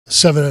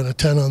7 out of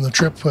 10 on the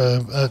trip.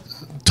 A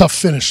tough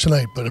finish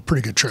tonight, but a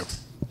pretty good trip.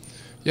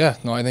 Yeah,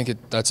 no, I think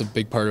that's a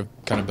big part of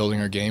kind of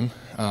building our game.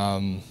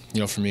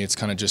 For me, it's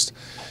kind of just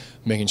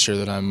making sure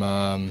that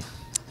I'm,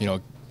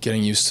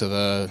 getting used to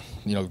the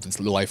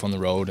life on the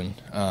road, and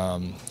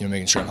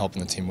making sure I'm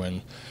helping the team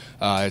win.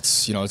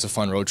 It's a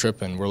fun road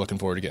trip, and we're looking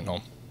forward to getting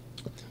home.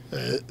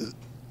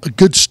 A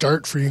good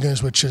start for you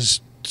guys, which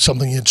is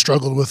something you'd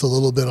struggled with a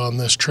little bit on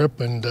this trip,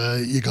 and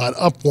you got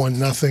up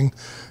 1-0.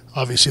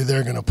 Obviously,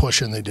 they're going to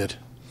push, and they did.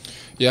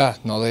 Yeah,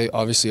 no, they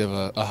obviously have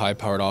a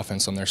high-powered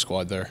offense on their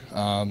squad there.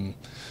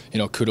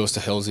 Kudos to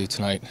Hillsy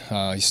tonight.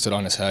 He stood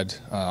on his head.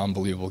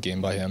 Unbelievable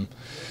game by him.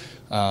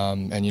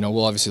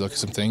 We'll obviously look at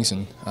some things,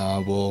 and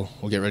we'll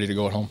get ready to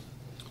go at home.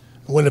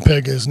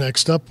 Winnipeg is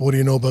next up. What do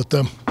you know about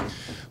them?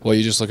 Well,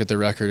 you just look at their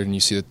record, and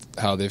you see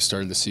how they've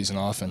started the season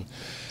off, and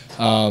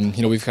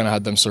we've kind of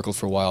had them circled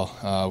for a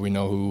while. We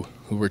know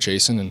who we're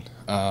chasing,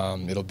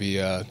 and it'll be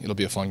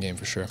a fun game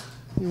for sure.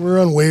 You were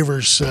on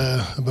waivers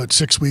about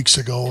 6 weeks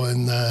ago,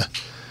 and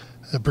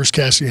Bruce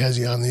Cassidy has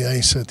you on the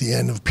ice at the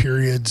end of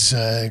periods,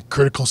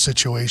 critical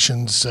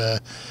situations. How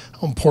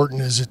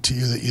important is it to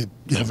you that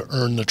you have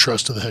earned the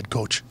trust of the head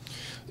coach?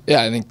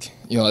 Yeah, I think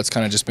that's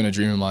kind of just been a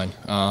dream of mine,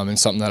 and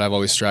something that I've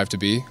always strived to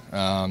be.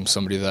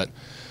 Somebody that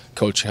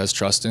coach has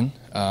trust in.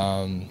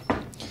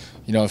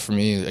 For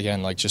me,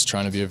 again, just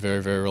trying to be a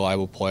very, very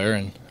reliable player,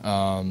 and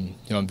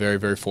I'm very,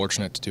 very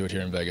fortunate to do it here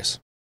in Vegas.